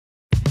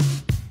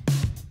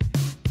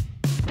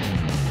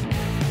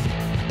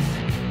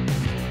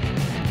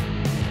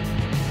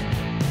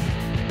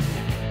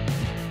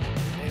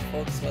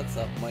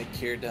Mike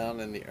here down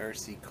in the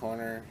RC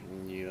corner,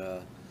 and you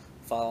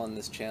following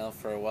this channel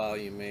for a while,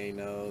 you may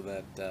know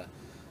that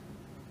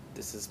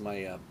this is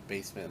my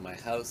basement in my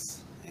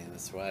house, and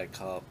that's why I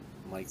call it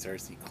Mike's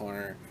RC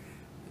corner.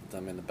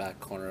 I'm in the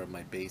back corner of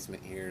my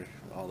basement here,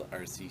 all the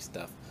RC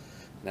stuff.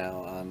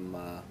 Now I'm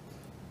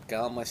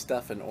got all my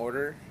stuff in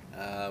order.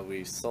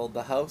 We sold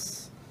the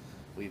house.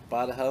 We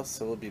bought a house,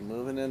 so we'll be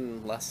moving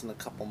in less than a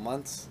couple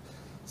months.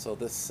 So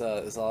this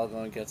is all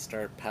going to get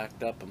started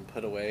packed up and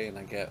put away, and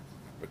I get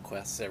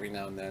requests every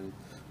now and then.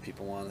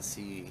 People want to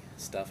see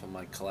stuff in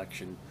my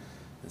collection,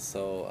 and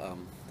so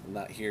I'm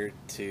not here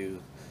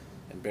to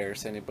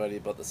embarrass anybody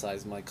about the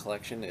size of my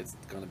collection. It's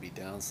going to be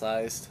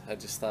downsized. I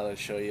just thought I'd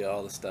show you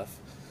all the stuff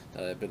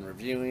that I've been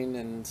reviewing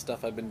and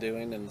stuff I've been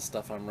doing and the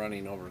stuff I'm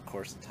running over the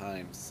course of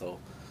time. So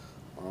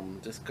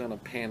I'm just going to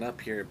pan up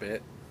here a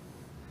bit.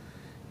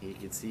 You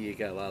can see you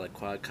got a lot of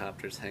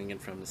quadcopters hanging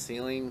from the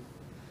ceiling,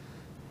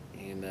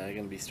 and I'm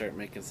going to be start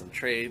making some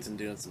trades and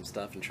doing some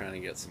stuff and trying to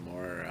get some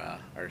more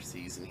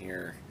RCs in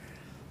here.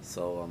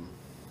 So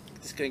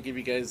just going to give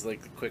you guys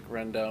like a quick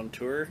rundown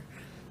tour,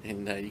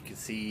 and you can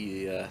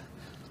see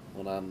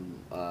what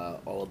I'm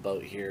all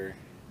about here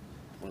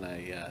when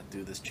I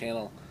do this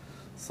channel.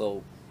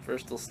 So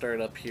first we'll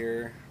start up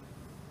here.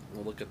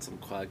 We'll look at some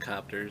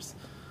quadcopters.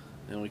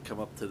 Then we come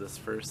up to this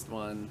first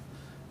one.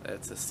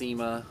 It's a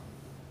SEMA.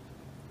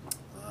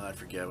 I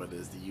forget what it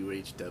is, the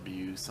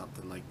UHW,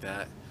 something like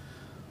that.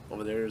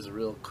 Over there is a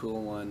real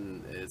cool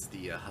one. It's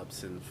the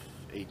Hubsan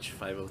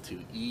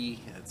H502E.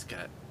 It's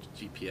got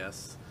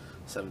GPS,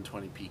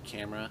 720p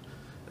camera.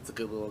 It's a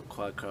good little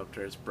quadcopter.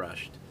 It's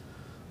brushed.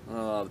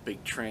 The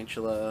big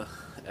Tarantula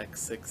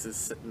X6 is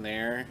sitting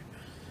there.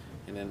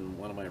 And then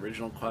one of my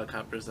original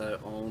quadcopters that I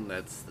own,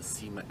 that's the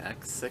SEMA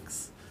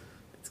X6.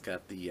 It's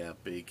got the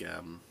big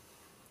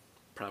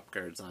prop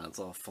guards on it. It's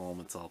all foam.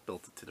 It's all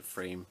built into the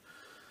frame.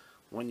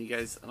 One you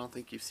guys, I don't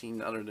think you've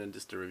seen, other than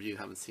just a review,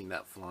 haven't seen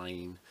that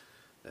flying.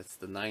 That's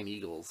the Nine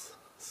Eagles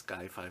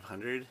Sky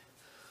 500.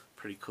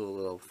 Pretty cool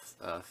little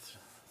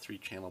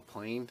 3-channel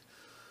plane.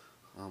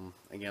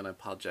 Again, I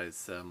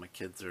apologize, my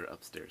kids are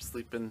upstairs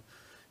sleeping,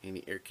 and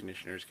the air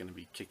conditioner is going to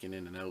be kicking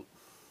in and out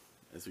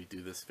as we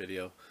do this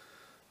video.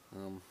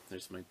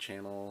 There's my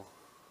channel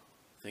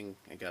thing.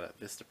 I got a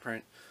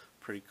Vistaprint.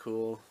 Pretty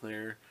cool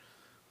there.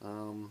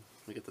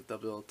 We got the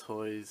WL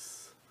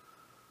Toys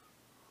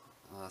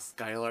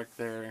Skylark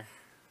there.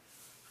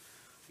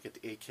 We got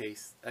the XK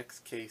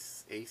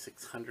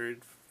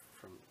A600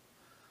 from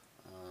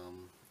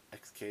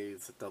XK.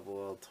 It's a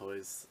WL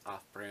Toys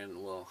off-brand, a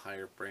little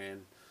higher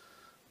brand.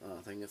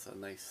 I think it's a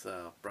nice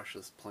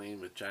brushless plane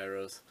with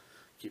gyros.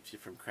 Keeps you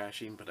from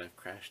crashing, but I've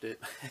crashed it.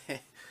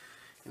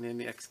 And then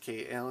the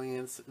XK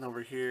Alien sitting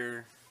over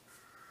here.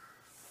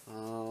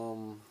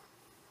 The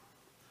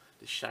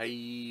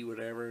Shai,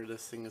 whatever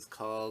this thing is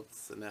called.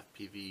 It's an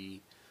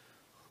FPV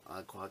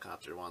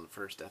quadcopter, one of the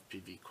first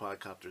FPV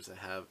quadcopters I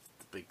have.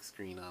 The big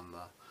screen on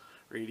the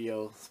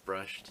radio. It's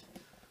brushed.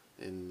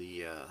 In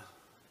the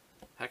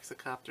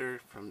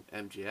hexacopter from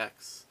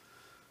MGX.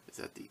 Is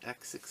that the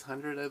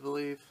X600, I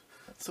believe?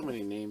 So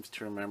many names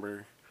to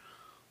remember.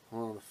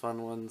 One of the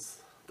fun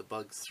ones, the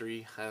Bugs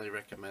 3. Highly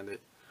recommend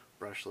it.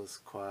 Brushless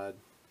quad,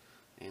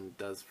 and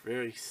does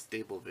very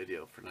stable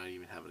video for not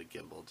even having a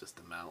gimbal, just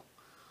a mount.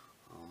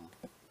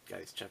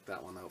 Guys, check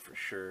that one out for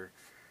sure.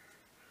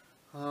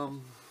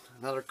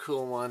 Another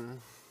cool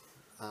one,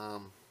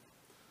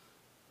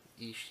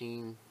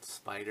 Eachine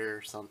Spider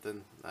or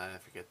something, I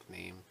forget the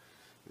name.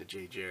 The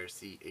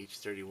JJRC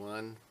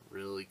H31,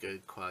 really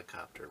good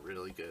quadcopter,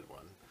 really good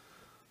one.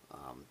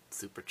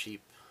 Super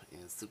cheap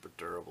and super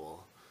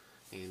durable.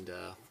 And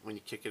when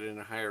you kick it in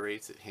at higher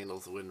rates, it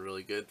handles the wind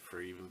really good for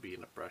even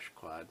being a brush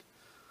quad.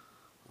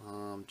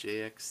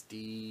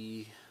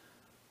 JXD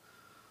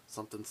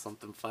something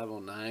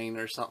 509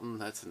 or something.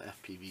 That's an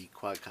FPV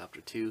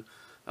quadcopter too.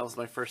 That was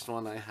my first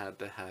one I had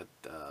that had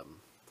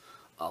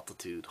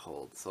altitude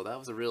hold, so that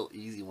was a real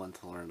easy one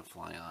to learn to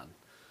fly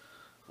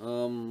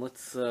on.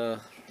 Let's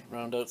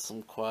round out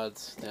some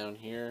quads down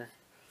here.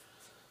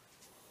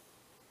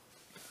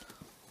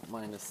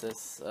 Minus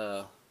this,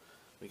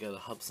 we got a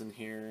Hubsan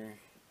here,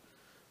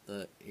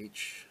 the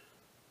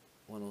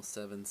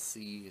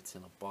H107C. It's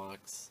in a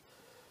box.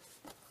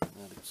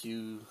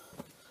 The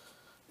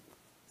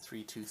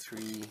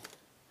Q323.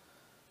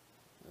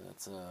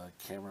 That's a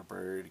Camera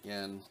Bird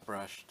again,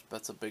 brushed.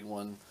 That's a big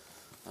one.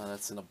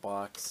 That's in a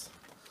box.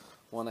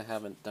 One I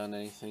haven't done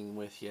anything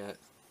with yet.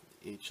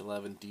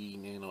 H11D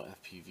Nano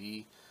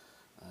FPV.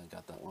 I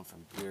got that one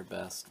from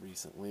GearBest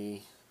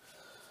recently.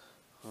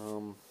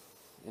 And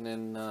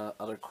then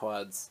other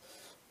quads,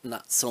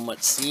 not so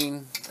much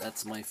seen.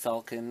 That's my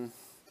Falcon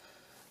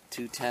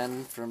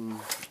 210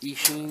 from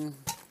Eachine.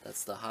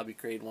 That's the hobby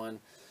grade one.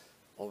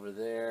 Over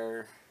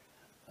there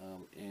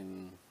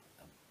in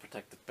a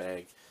protective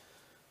bag.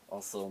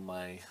 Also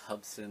my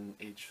Hubsan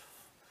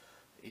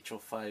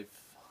H05S,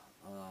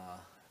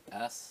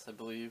 I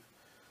believe.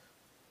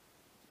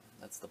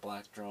 That's the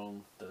black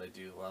drone that I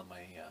do a lot of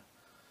my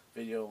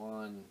video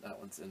on. That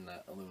one's in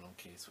that aluminum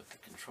case with the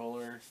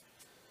controller.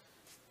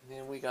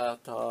 And we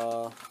got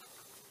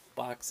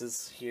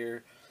boxes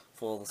here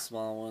full of the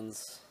small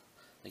ones,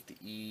 like the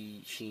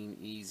Sheen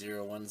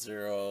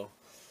E010,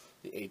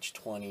 the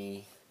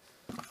H20,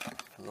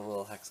 the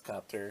little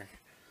hexcopter.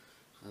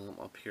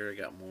 Up here I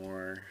got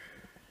more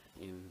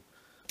in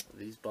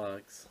these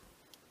boxes.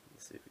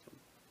 Let's see if we can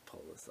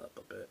pull this up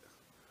a bit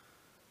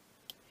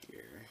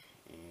here.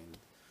 And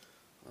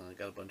I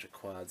got a bunch of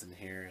quads in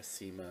here, a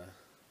SEMA,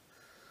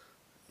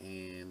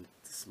 and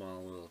the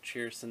small little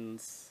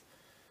Cheersons.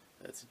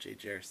 That's a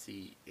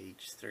JJRC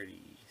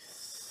H30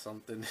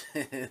 something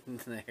in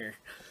there,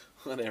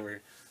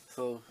 whatever.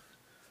 So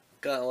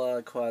got a lot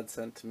of quads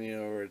sent to me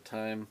over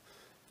time.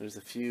 There's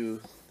a few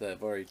that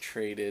I've already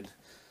traded.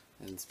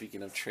 And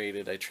speaking of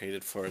traded, I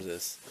traded for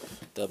this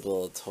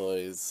Double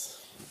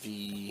Toys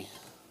V.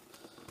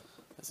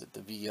 Is it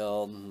the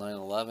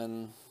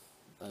VL911?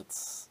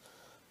 That's,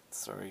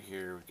 sorry,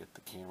 here we get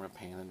the camera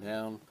panning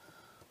down.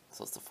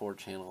 So it's the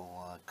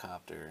 4-channel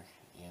copter,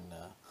 and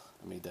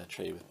I made that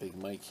trade with Big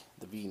Mike,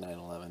 the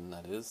V911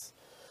 that is.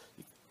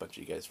 A bunch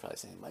of you guys probably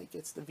saying, Mike,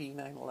 it's the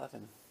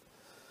V911.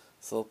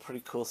 So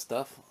pretty cool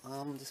stuff.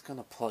 I'm just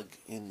gonna plug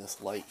in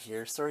this light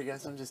here. Sorry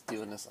guys, I'm just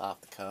doing this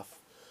off the cuff.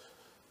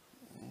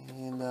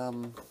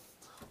 And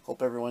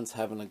hope everyone's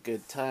having a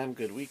good time,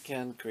 good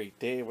weekend, great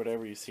day,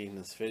 whatever you see in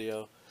this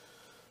video.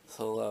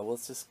 So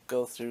let's just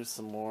go through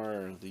some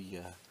more of the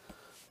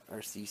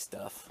RC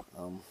stuff.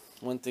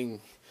 One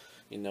thing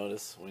you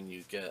notice when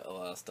you get a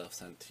lot of stuff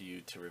sent to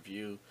you to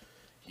review,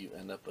 you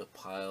end up with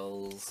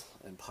piles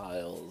and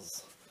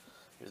piles.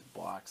 Here's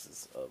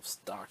boxes of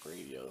stock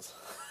radios.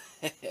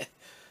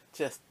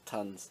 Just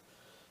tons.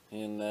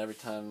 And every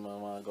time I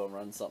want to go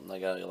run something, I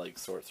gotta like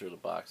sort through the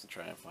box and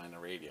try and find a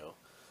radio.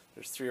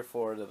 There's 3 or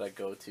 4 that I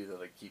go to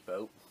that I keep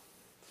out.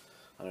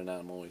 Other than that,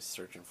 I'm always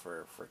searching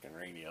for a freaking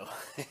radio.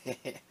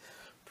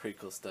 Pretty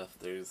cool stuff.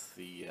 There's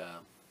the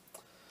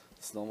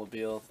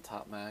snowmobile, the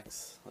Top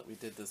Max that we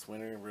did this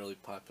winter. Really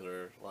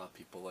popular. A lot of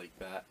people like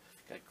that.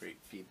 Got great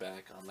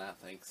feedback on that.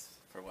 Thanks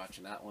for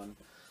watching that one.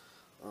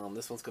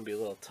 This one's gonna be a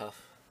little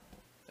tough.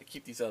 I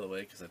keep these out of the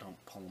way because I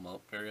don't pull them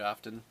out very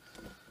often.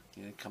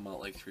 You know, come out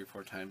like 3 or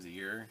 4 times a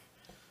year.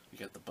 We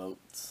got the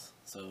boats.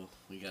 So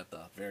we got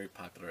the very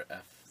popular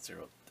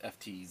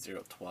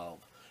FT012,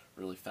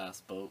 really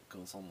fast boat,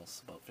 goes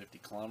almost about 50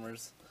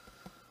 kilometers.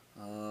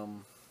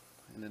 And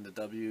then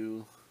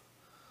the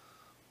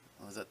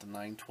was that the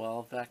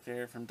 912 back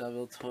there from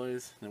Double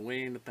Toys? And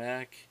way in the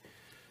back,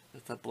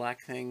 with that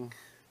black thing,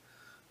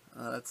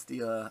 that's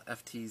the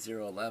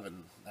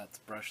FT011. That's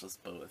brushless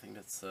boat. I think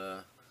that's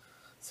a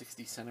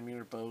 60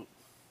 centimeter boat.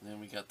 And then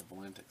we got the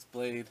Volantix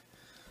blade.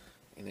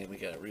 And then we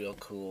got a real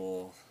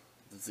cool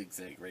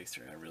Zigzag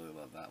Racer. I really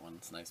love that one.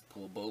 It's a nice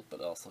pool boat,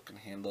 but also can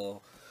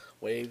handle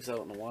waves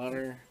out in the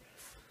water.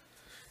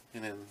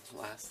 And then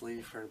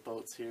lastly for the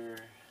boats here,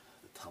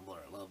 the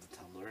Tumbler. I love the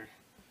Tumbler.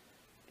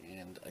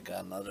 And I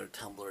got another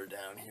Tumbler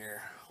down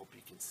here. Hope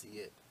you can see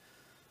it.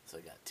 So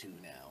I got 2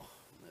 now.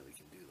 And then we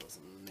can do those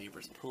in the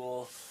neighbor's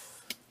pool.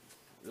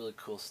 Really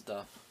cool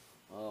stuff.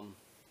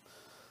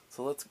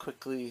 So let's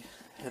quickly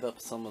hit up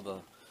some of the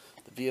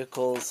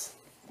vehicles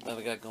that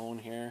I got going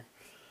here.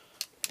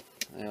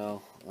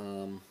 Now,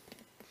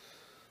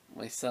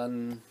 my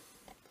son,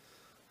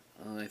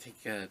 I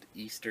think at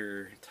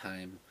Easter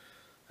time,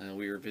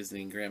 we were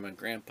visiting Grandma and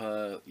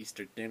Grandpa,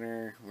 Easter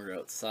dinner. We were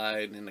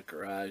outside in the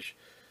garage,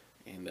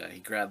 and he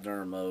grabbed the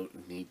remote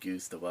and he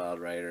goosed the Wild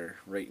Rider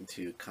right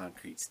into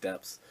concrete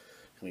steps,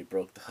 and we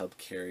broke the hub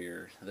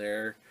carrier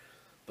there.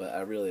 But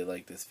I really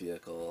like this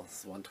vehicle.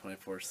 It's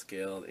 1/24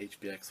 scale, the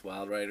HBX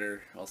Wild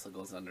Rider. Also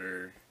goes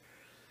under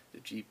the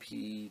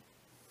GP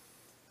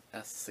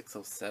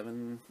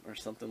S607 or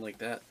something like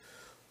that.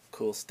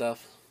 Cool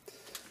stuff.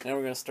 Now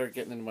we're going to start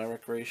getting into my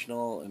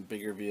recreational and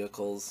bigger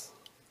vehicles.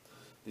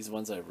 These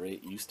ones I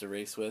used to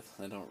race with.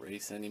 I don't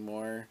race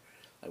anymore.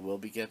 I will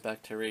be get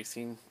back to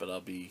racing, but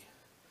I'll be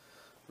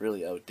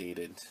really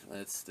outdated.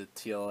 That's the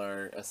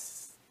TLR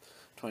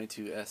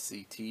S22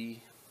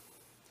 SCT.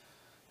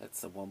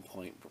 That's the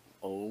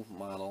 1.0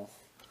 model.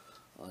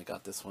 I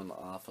got this one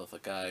off of a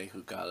guy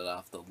who got it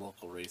off the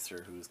local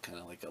racer who's kind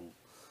of like a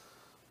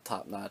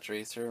top-notch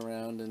racer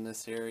around in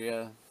this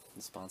area.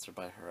 It's sponsored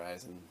by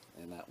Horizon,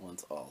 and that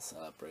one's all set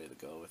up, ready to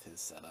go with his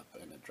setup,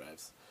 and it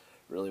drives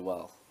really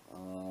well.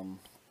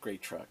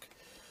 Great truck.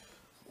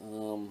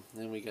 Then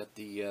we got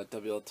the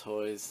WL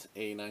Toys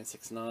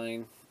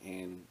A969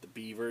 and the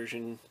B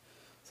version.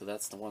 So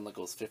that's the one that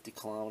goes 50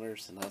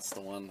 kilometers, and that's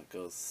the one that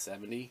goes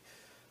 70.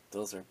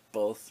 Those are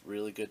both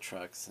really good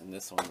trucks, and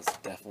this one is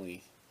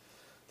definitely,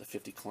 the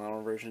 50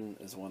 kilometer version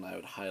is one I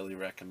would highly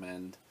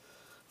recommend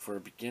for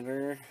a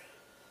beginner.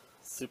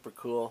 Super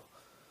cool.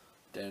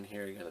 Down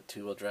here you got a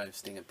 2-wheel drive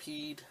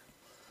Stampede.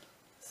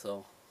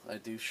 So I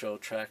do show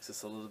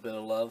Traxxas a little bit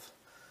of love.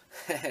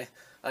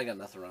 I got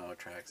nothing wrong with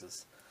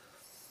Traxxas.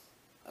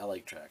 I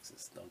like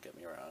Traxxas, don't get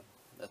me wrong.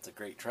 That's a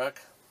great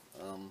truck.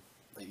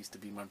 That used to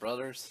be my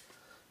brother's,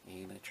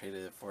 and I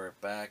traded it for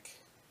it back,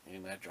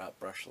 and I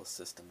dropped brushless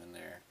system in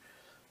there.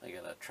 I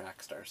got a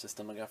Trackstar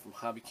system I got from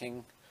Hobby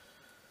King.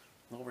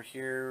 Over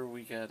here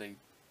we got a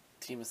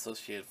Team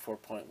Associated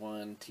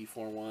 4.1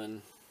 T41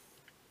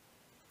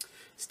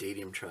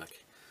 stadium truck.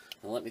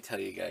 Now let me tell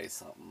you guys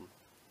something.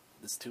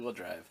 This two-wheel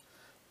drive,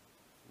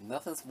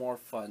 nothing's more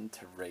fun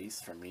to race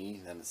for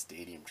me than a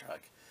stadium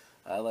truck.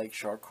 I like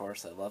short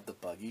course, I love the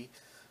buggy,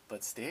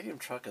 but stadium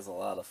truck is a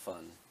lot of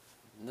fun.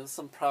 And there's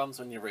some problems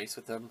when you race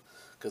with them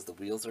because the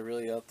wheels are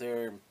really out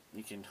there.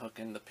 You can hook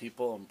into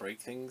people and break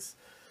things.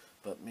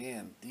 But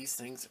man, these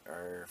things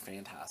are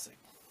fantastic.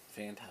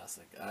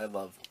 Fantastic. I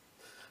love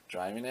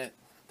driving it.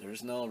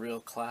 There's no real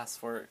class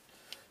for it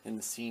in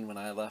the scene when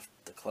I left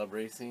the club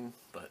racing,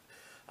 but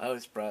I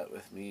always brought it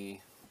with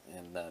me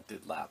and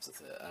did laps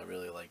with it. I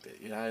really liked it.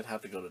 Yeah, I'd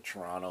have to go to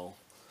Toronto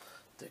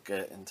to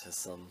get into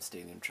some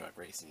stadium truck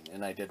racing,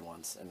 and I did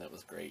once, and it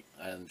was great.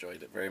 I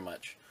enjoyed it very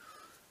much.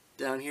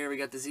 Down here we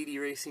got the ZD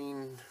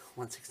Racing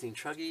 116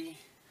 Truggy,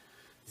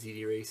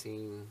 ZD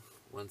Racing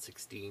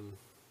 116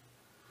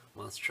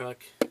 Monster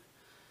Truck,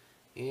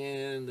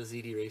 and the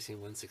ZD Racing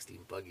 116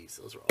 Buggies.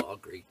 Those are all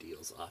great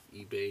deals off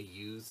eBay,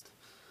 used.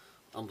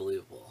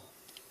 Unbelievable.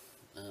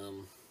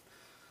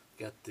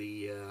 Got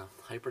the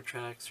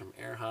Hypertrax from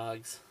Air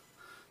Hogs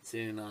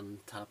sitting on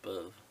top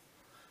of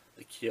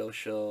the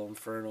Kyosho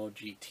Inferno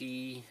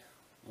GT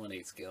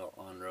 1/8 scale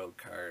on-road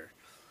car.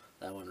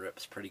 That one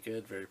rips pretty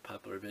good. Very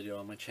popular video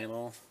on my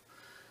channel.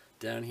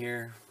 Down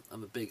here,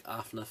 I'm a big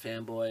AFNA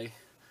fanboy.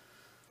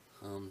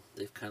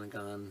 They've kind of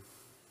gone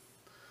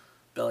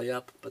belly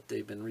up, but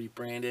they've been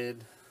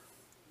rebranded.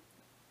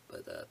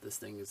 But this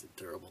thing is a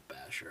durable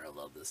basher. I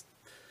love this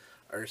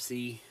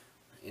RC,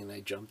 and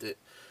I jumped it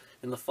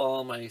in the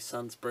fall. My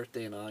son's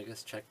birthday in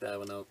August. Check that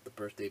one out, the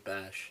birthday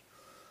bash.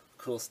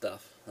 Cool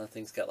stuff. That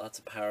thing's got lots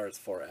of power. It's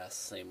 4S.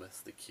 Same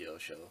with the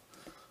Kyosho.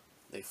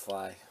 They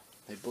fly.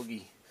 They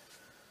boogie.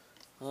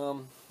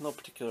 No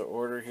particular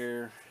order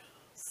here.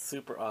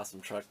 Super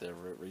awesome truck that I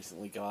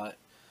recently got.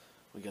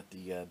 We got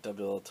the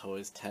WL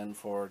Toys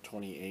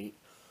 10428.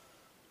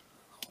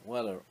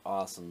 What an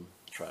awesome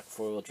truck.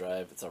 4-wheel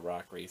drive. It's a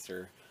rock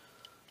racer.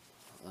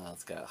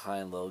 It's got high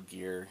and low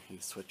gear. You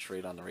can switch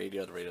right on the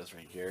radio. The radio's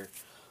right here.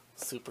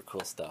 Super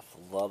cool stuff.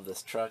 Love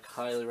this truck.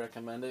 Highly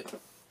recommend it.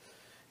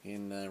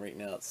 And right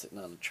now it's sitting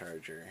on the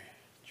charger.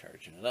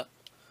 Charging it up.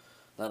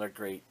 Another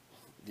great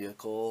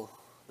vehicle.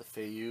 The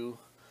Feiyu.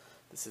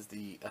 This is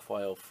the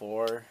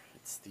FY04.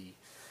 It's the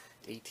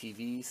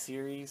ATV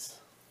series.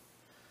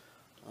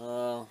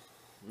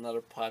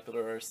 Another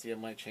popular RC on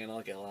my channel.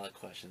 I get a lot of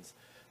questions.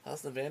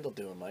 How's the Vandal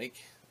doing, Mike?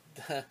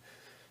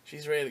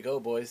 She's ready to go,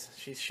 boys.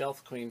 She's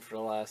shelf queen for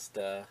the last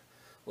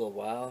little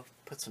while.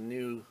 Put some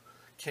new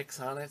kicks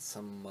on it,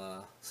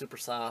 some super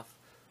soft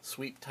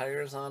sweep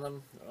tires on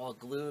them. They're all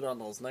glued on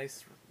those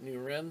nice new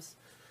rims.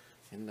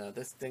 And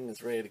this thing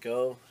is ready to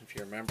go. If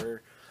you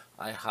remember,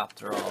 I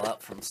hopped her all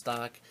up from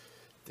stock.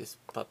 This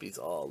puppy's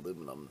all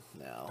aluminum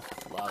now.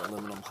 A lot of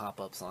aluminum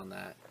hop-ups on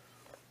that.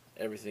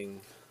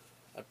 Everything,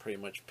 I pretty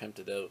much pimped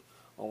it out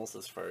almost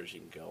as far as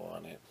you can go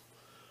on it.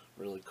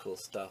 Really cool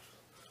stuff.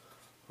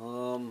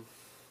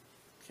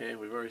 Okay,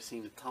 we've already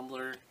seen the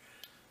tumbler.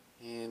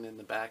 And in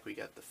the back we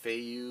got the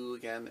Feiyu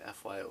again,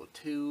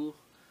 FY02.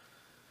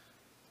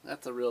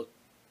 That's a real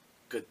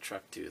good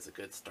truck too. It's a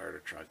good starter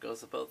truck.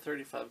 Goes about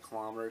 35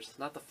 kilometers.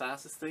 Not the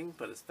fastest thing,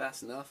 but it's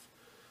fast enough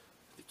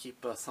to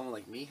keep someone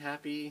like me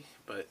happy.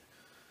 But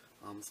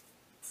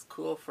it's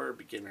cool for a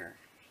beginner,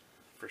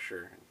 for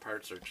sure. And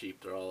parts are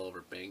cheap. They're all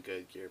over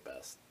Banggood,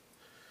 GearBest.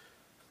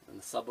 And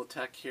the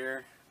Sublotech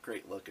here,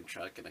 great looking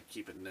truck, and I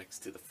keep it next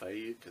to the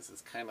Feiyu because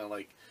it's kind of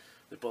like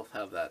they both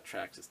have that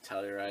Traxxas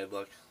Telluride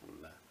look,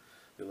 and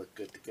they look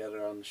good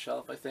together on the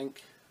shelf, I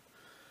think.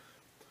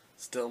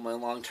 Still, my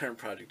long-term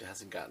project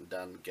hasn't gotten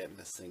done getting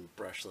this thing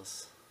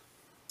brushless.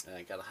 And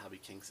I got a Hobby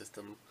King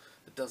system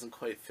that doesn't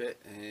quite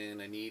fit,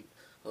 and I need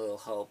a little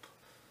help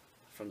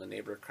from the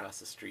neighbor across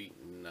the street,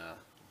 and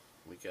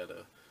we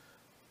gotta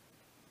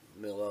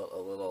mill out a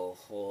little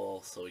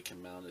hole so we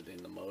can mount it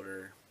in the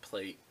motor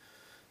plate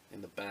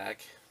in the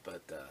back.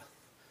 But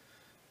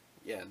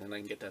yeah, and then I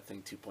can get that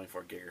thing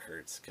 2.4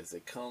 gigahertz because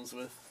it comes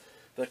with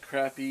the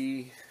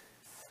crappy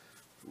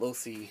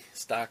Losi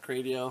stock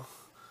radio.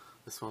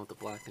 This one with the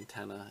black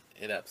antenna,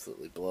 it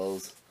absolutely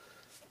blows.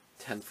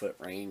 10-foot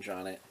range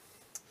on it.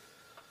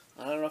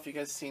 I don't know if you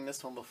guys have seen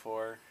this one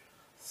before.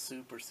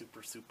 Super,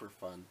 super, super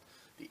fun.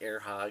 The Air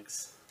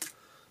Hogs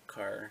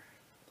car.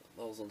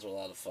 Those ones are a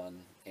lot of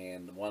fun.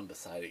 And the one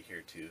beside it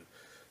here too.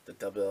 The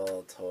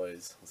WL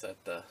Toys. Was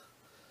that the...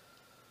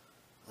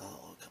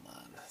 Oh, come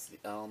on. It's the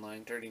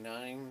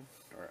L939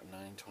 or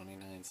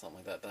 929, something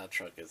like that. That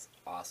truck is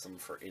awesome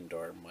for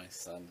indoor. My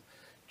son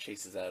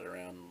chases that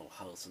around the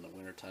house in the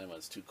wintertime when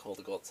it's too cold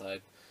to go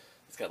outside.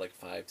 It's got like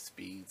 5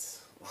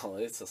 speeds. Oh,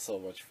 it's just so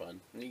much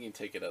fun. And you can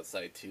take it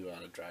outside too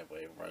on a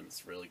driveway. It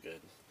runs really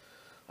good.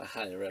 I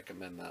highly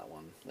recommend that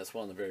one. That's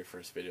one of the very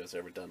first videos I've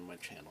ever done on my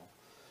channel.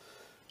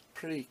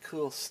 Pretty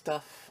cool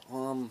stuff.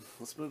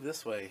 Let's move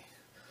this way.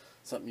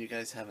 Something you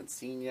guys haven't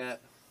seen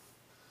yet.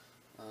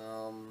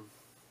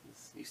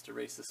 Used to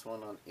race this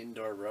one on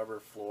indoor rubber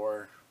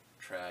floor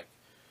track.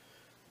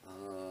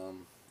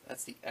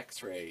 That's the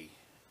X-Ray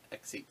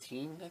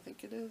X18, I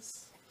think it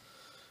is.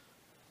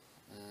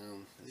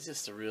 It's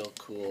just a real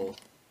cool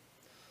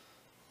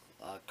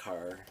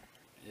car.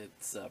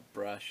 It's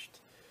brushed.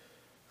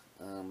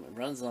 It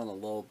runs on a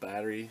low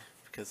battery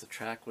because the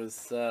track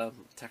was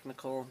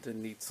technical,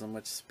 didn't need so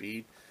much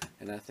speed,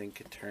 and I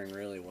think it turned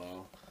really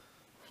well.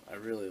 I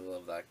really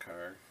love that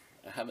car.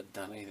 I haven't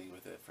done anything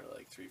with it for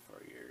like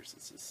 3-4 years.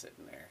 It's just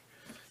sitting there.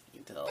 You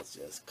can tell it's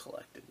just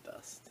collecting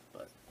dust,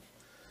 but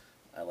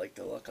I like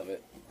the look of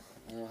it.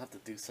 I'll have to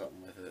do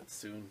something with it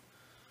soon.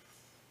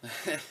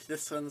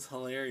 This one's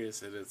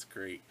hilarious and it's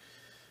great.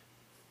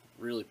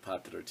 Really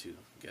popular too.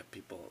 Get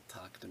people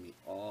talking to me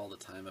all the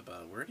time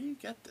about, where do you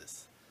get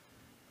this?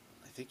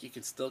 I think you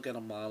can still get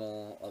a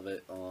model of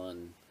it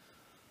on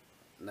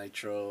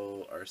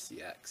Nitro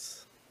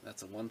RCX.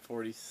 That's a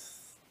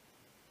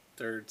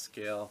 1/43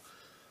 scale.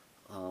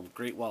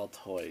 Great Wall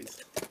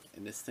Toys.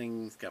 And this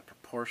thing's got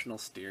proportional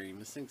steering.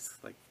 This thing's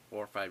like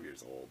 4 or 5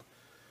 years old.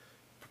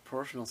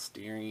 Proportional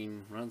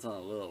steering, runs on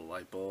a little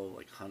LiPo,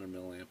 like 100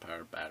 milliamp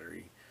hour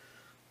battery.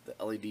 The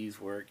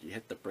LEDs work. You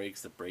hit the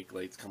brakes, the brake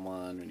lights come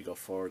on. When you go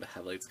forward, the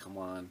headlights come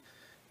on.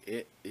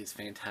 It is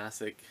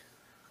fantastic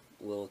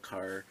little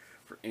car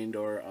for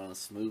indoor on a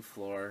smooth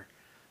floor.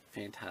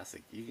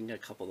 Fantastic. You can get a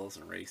couple of those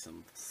and race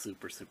them.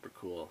 Super, super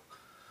cool.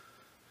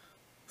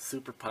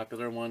 Super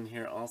popular one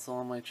here also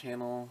on my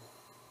channel.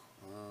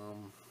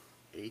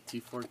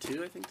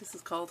 A242, I think this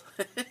is called.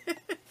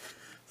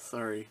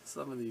 Sorry,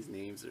 some of these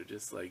names are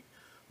just like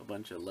a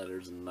bunch of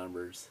letters and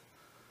numbers.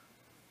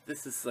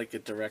 This is like a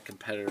direct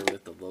competitor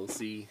with the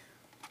Losi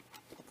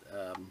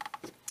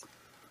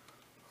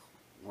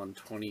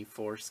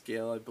 124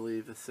 scale, I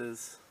believe this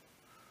is.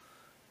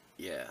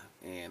 Yeah,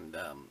 and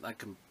that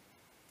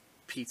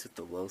competes with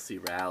the Losi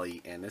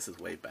Rally, and this is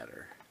way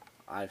better.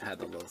 I've had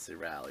the Losi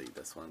Rally.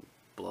 This one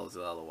blows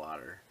it out of the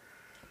water,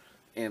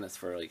 and it's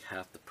for like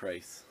half the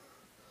price.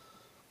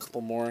 A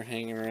couple more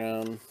hanging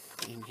around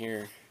in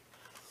here.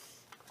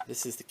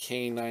 This is the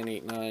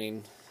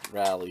K989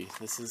 Rally.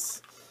 This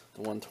is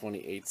the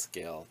 128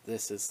 scale.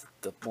 This is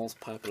the most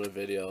popular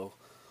video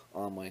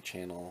on my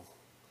channel.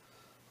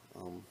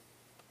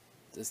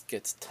 This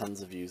gets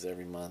tons of views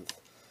every month.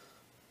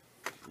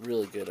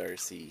 Really good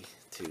RC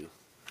too.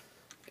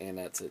 And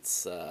that's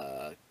its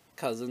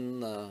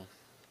cousin,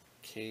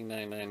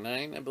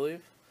 K999, I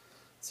believe.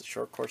 It's a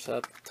short course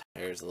up.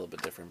 Tires a little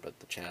bit different, but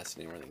the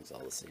chassis and everything's all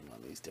the same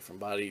on these. Different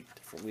body,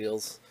 different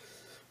wheels.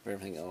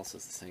 Everything else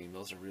is the same.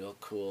 Those are real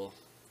cool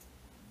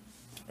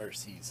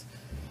RCs.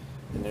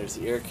 And there's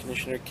the air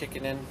conditioner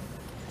kicking in.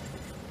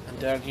 I'm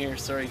down here,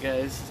 sorry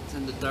guys, it's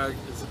in the dark,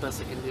 it's the best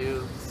I can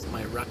do. This is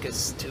my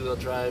Ruckus 2-wheel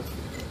drive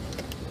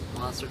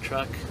monster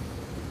truck.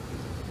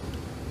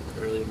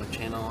 Earlier in my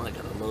channel, I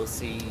got a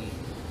Losi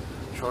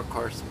short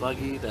course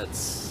buggy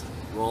that's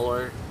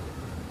roller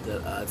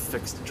that I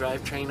fixed the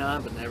drivetrain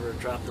on but never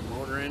dropped the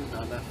motor in.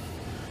 Not enough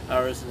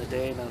hours in the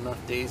day, not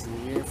enough days in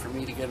the year for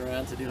me to get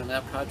around to doing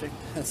that project.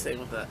 Same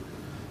with that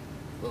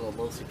little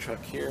Losi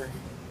truck here.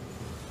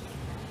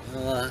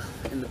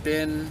 In the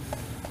bin,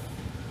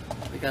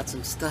 we got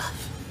some stuff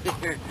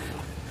here.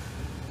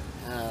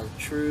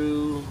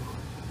 True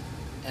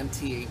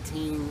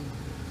MT18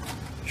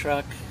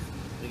 truck.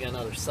 We got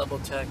another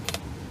Sublotech.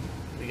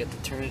 We got the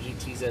Turnigy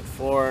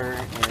TZ4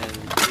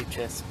 and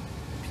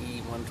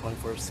HSP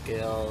 124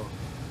 scale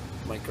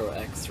Micro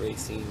X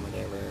Racing,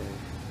 whatever.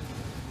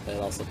 That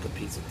also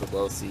competes with the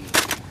Losi.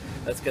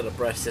 That's got a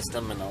brush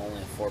system and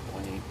only a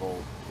 4.8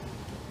 volt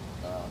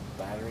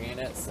battery in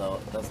it, so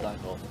it does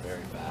not go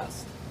very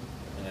fast,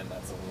 and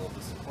that's a little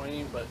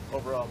disappointing, but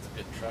overall it's a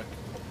good truck.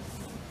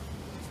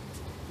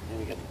 And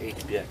we got the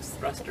HBX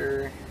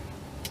thruster,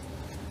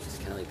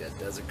 just kind of like that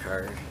desert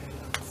car,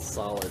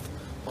 solid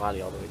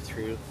body all the way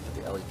through, with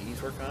the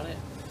LEDs work on it,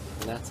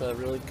 and that's a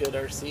really good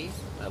RC.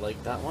 I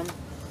like that one.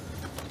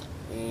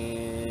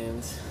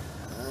 And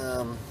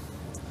I'm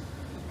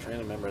trying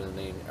to remember the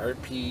name,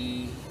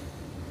 RP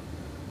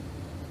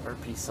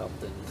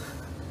something,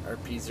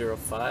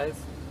 RP05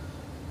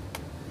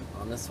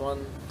 on this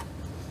one,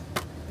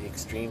 the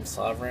Extreme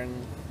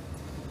Sovereign.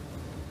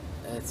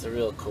 And it's a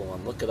real cool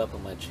one. Look it up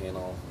on my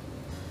channel.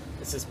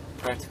 This is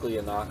practically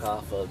a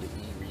knockoff of the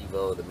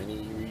E-Revo, the mini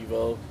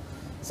E-Revo.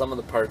 Some of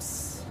the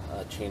parts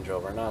change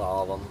over, not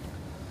all of them,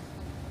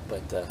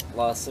 but a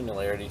lot of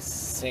similarities.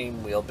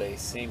 Same wheelbase,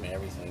 same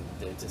everything.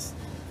 They just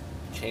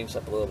changed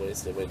up a little bit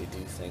the way they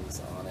do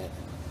things on it.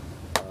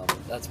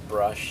 That's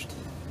brushed,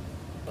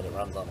 but it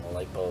runs on a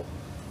LiPo.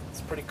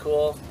 It's pretty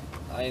cool.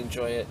 I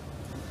enjoy it.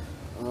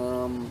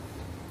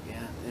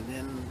 Yeah, and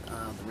then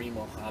the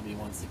Remo Hobby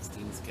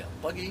 1/16 scale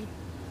buggy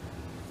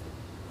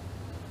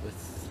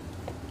with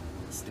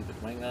a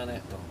stupid wing on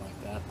it. Don't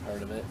like that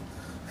part of it.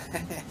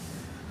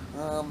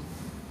 And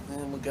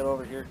we'll get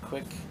over here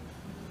quick.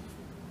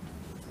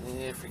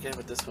 I forget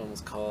what this one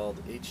was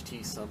called.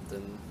 HT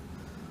something.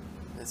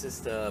 It's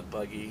just a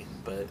buggy,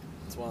 but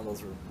it's one of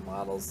those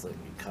models that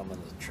you come in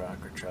the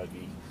truck or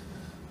truggy.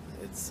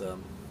 It's a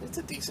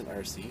decent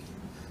RC.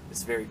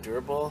 It's very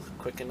durable,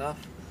 quick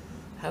enough.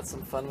 Had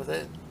some fun with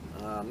it.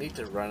 Need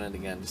to run it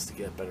again just to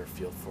get a better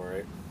feel for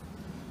it.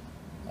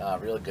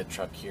 Really good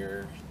truck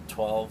here.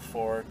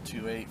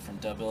 12428 from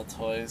Deville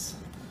Toys.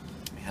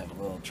 We have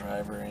a little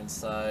driver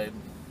inside.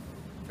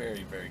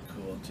 Very, very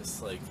cool.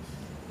 Just like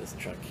this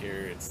truck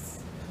here. It's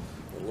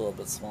a little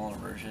bit smaller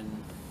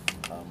version.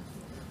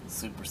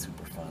 Super,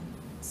 super fun.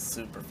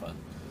 Super fun.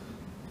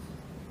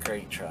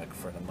 Great truck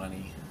for the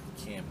money.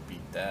 Can't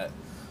beat that.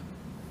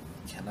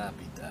 Cannot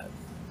beat that.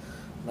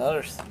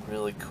 Another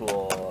really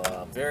cool,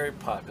 very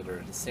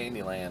popular, the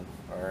Sandyland,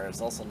 or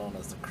it's also known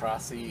as the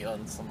Crossy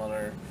on some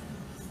other,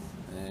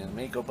 and it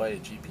may go by a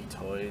GP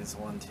Toys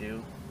one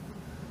too.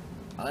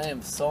 I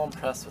am so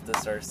impressed with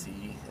this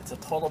RC. It's a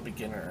total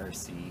beginner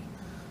RC,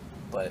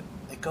 but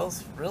it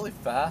goes really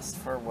fast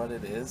for what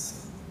it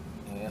is.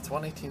 And it's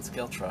 1/18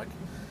 scale truck,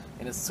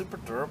 and it's super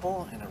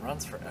durable and it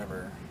runs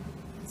forever.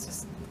 It's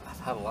just,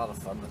 I've had a lot of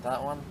fun with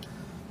that one,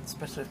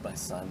 especially with my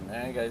son.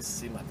 Now you guys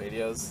see my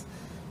videos.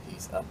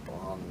 He's up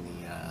on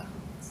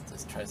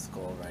this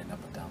tricycle riding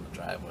up and down the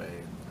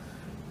driveway,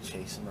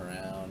 chase him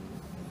around.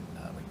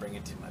 We bring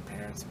it to my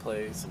parents'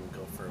 place and we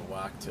go for a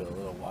walk to a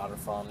little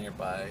waterfall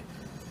nearby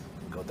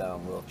and go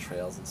down little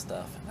trails and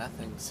stuff. And that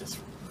thing just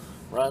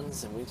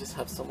runs and we just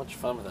have so much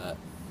fun with that.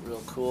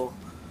 Real cool.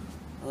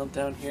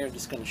 Down here, I'm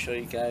just going to show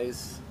you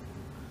guys.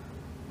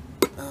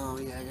 Oh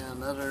yeah, I got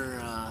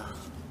another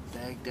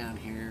bag down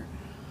here,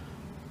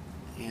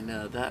 and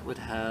that would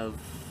have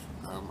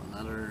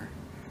another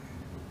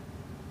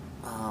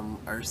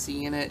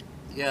RC in it.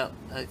 Yeah,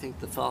 I think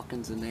the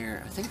Falcon's in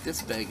there. I think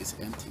this bag is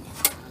empty.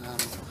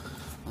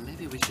 Well,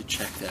 maybe we should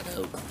check that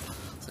out,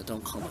 so I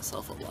don't call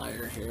myself a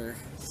liar here.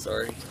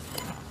 Sorry.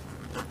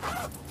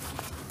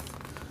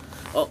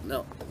 Oh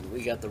no,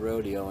 we got the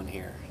Rodeo in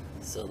here.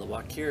 So the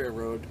Wakira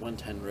Road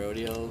 110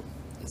 Rodeo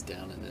is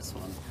down in this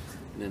one,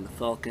 and then the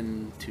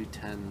Falcon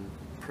 210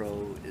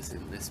 Pro is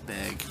in this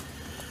bag.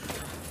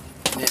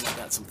 And then I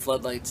got some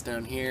floodlights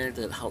down here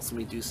that helps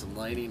me do some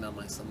lighting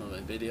on some of my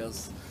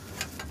videos.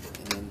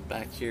 And then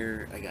back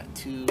here I got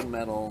two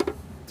metal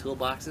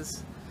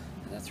toolboxes,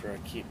 and that's where I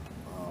keep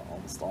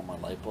almost all my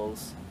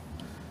lipos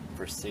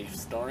for safe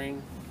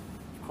storing,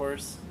 of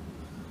course.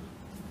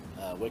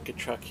 Wicked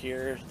truck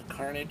here, the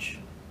Carnage.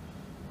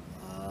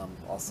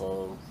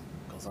 Also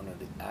goes under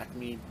the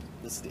Acme.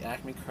 This is the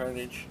Acme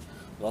Carnage.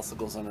 It also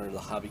goes under the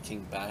Hobby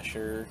King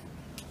Basher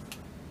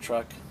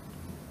truck.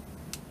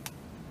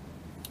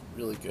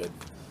 Really good.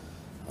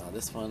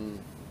 This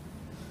one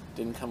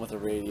didn't come with a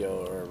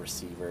radio or a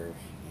receiver,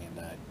 and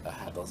I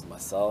had those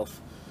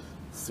myself.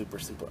 Super,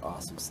 super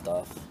awesome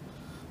stuff.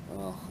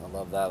 Well, I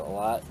love that a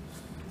lot.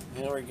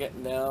 And we're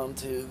getting down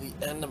to the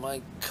end of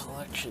my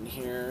collection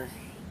here,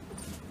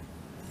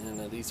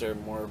 and these are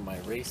more of my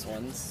race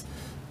ones.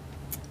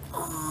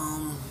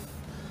 Oh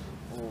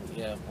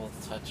yeah, we'll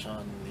touch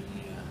on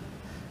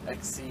the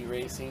XC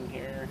Racing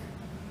here.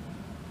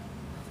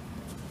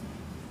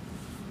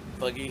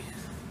 Buggy.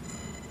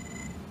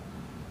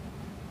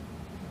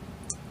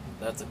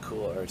 That's a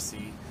cool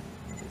RC.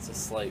 It's a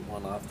slight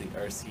one off the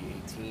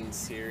RC18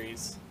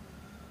 series.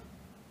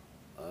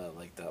 I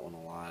like that one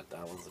a lot.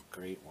 That was a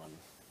great one.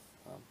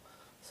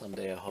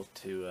 Someday I hope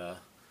to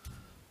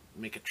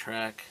make a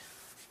track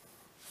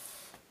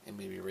and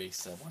maybe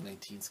race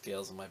 1/19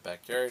 scales in my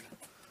backyard.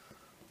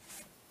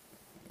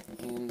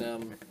 And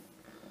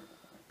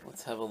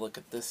let's have a look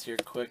at this here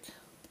quick.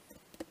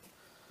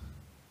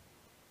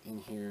 In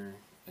here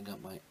I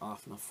got my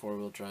OFNA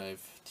 4-wheel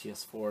drive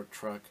TS4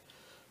 truck.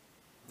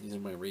 These are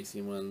my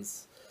racing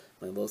ones.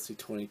 My Losi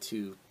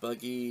 22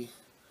 buggy,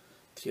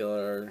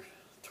 TLR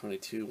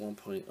 22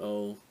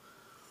 1.0.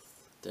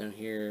 Down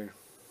here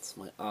it's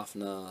my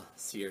OFNA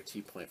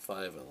CRT 0.5.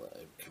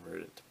 I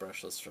converted it to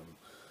brushless from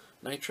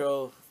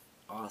Nitro.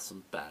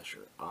 Awesome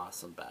basher,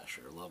 awesome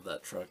basher. Love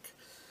that truck.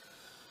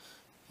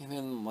 And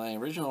then my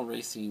original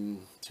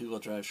racing 2-wheel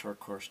drive short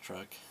course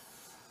truck,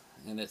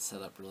 and it's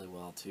set up really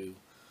well too.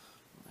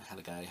 I had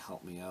a guy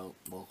help me out,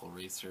 local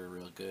racer,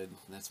 real good.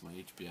 And that's my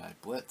HBI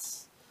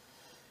Blitz.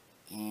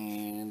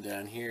 And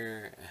down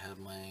here I have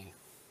my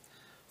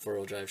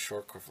 4-wheel drive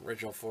short course,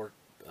 original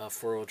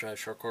 4-wheel drive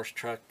short course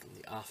truck,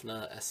 the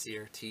OFNA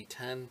SCRT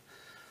 10.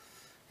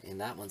 And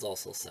that one's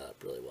also set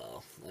up really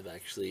well. I've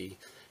actually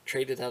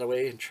traded that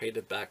away and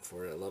traded back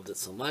for it. I loved it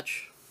so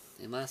much.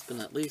 And last but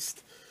not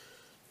least,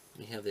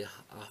 we have the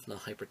OFNA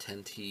Hyper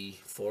 10T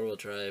 4-wheel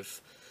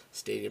drive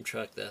stadium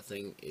truck. That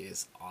thing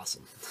is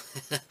awesome.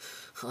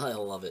 I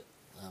love it.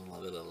 I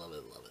love it. I love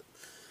it. I love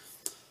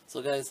it.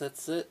 So guys,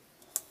 that's it.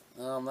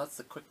 That's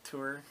the quick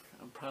tour.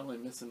 I'm probably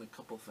missing a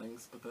couple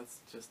things, but that's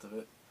the gist of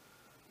it.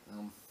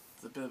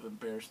 It's a bit of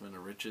embarrassment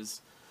of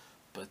riches,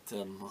 but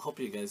I hope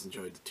you guys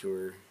enjoyed the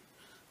tour.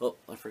 Oh,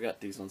 I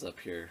forgot these ones up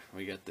here.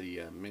 We got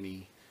the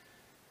mini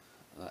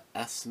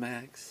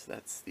S-Max.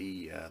 That's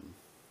the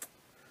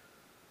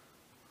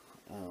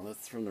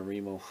that's from the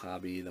Remo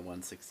Hobby, the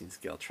 1/16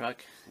 scale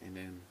truck. And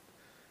then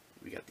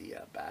we got the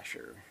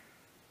Basher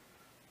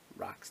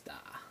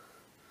Rockstar.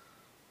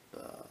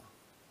 The,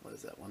 what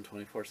is that,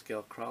 124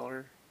 scale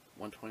crawler?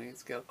 128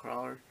 scale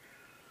crawler?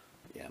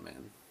 Yeah,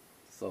 man.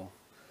 So,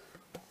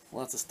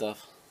 lots of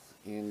stuff.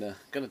 And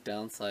gonna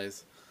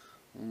downsize.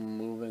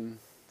 Moving.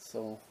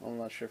 so I'm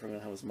not sure if I'm going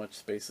to have as much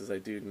space as I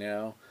do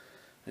now.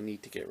 I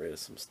need to get rid of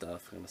some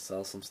stuff. I'm going to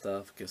sell some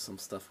stuff, give some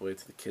stuff away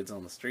to the kids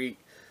on the street,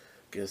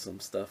 give some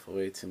stuff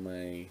away to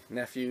my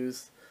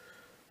nephews,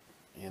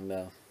 and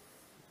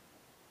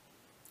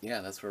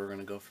yeah, that's where we're going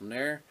to go from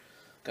there.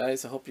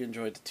 Guys, I hope you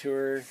enjoyed the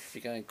tour. If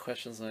you got any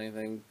questions on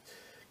anything,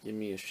 give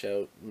me a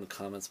shout in the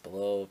comments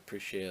below.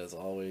 Appreciate it as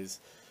always.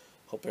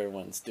 Hope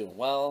everyone's doing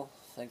well.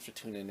 Thanks for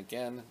tuning in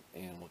again,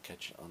 and we'll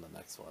catch you on the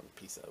next one.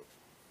 Peace out.